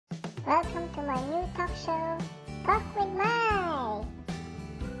Welcome to my new talk show, Talk with Mai.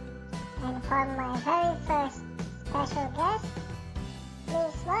 And for my very first special guest,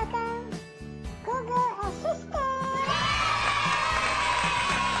 please welcome Google Assistant.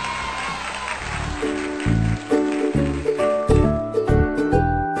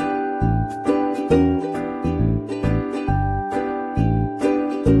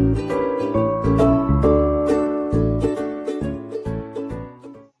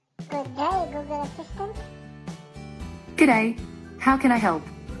 Good day, Google Assistant. G'day. How can I help?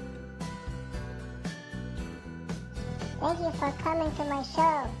 Thank you for coming to my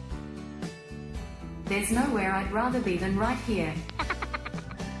show. There's nowhere I'd rather be than right here.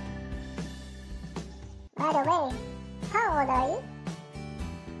 By the way, how old are you?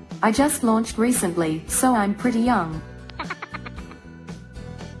 I just launched recently, so I'm pretty young.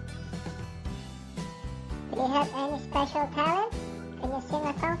 Do you have any special talent? Can you sing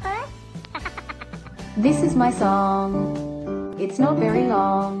a song for us? This is my song. It's not very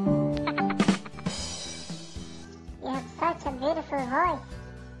long. You have such a beautiful voice.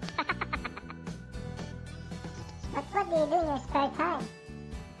 But what do you do in your spare time?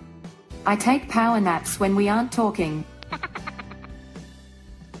 I take power naps when we aren't talking.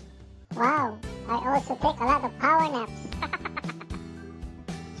 Wow, I also take a lot of power naps.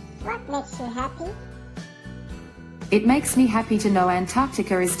 What makes you happy? It makes me happy to know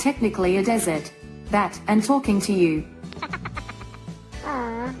Antarctica is technically a desert. That, and talking to you.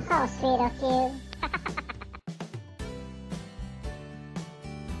 Aw, how sweet of you.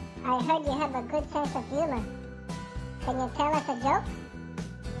 I heard you have a good sense of humor. Can you tell us a joke?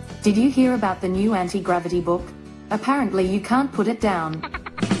 Did you hear about the new anti-gravity book? Apparently you can't put it down.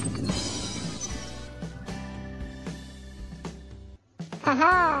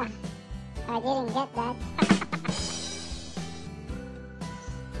 Haha! I didn't get that.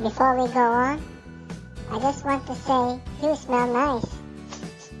 Before we go on, I just want to say you smell nice.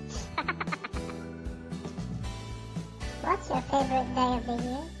 What's your favorite day of the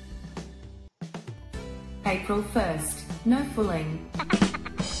year? April 1st. No fooling.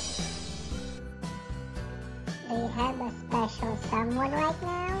 Do you have a special someone right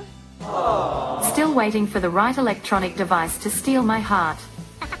now? Still waiting for the right electronic device to steal my heart.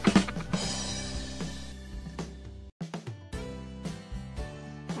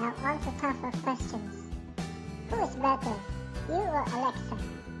 Now on to tougher questions. Who is better, you or Alexa?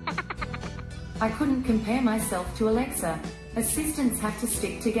 I couldn't compare myself to Alexa. Assistants have to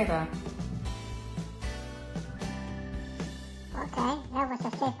stick together. Okay, that was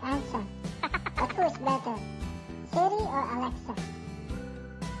a safe answer. But who is better, Siri or Alexa?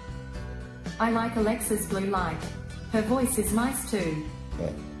 I like Alexa's blue light. Her voice is nice too.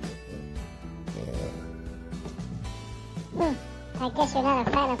 I guess you're not a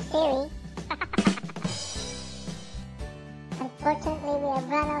fan of Siri. Unfortunately, we have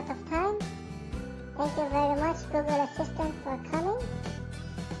run out of time. Thank you very much, Google Assistant, for coming.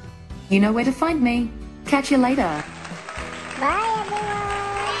 You know where to find me. Catch you later. Bye, everyone.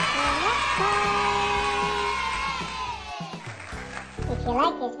 Till next time. If you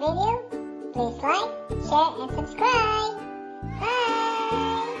like this video, please like, share, and subscribe.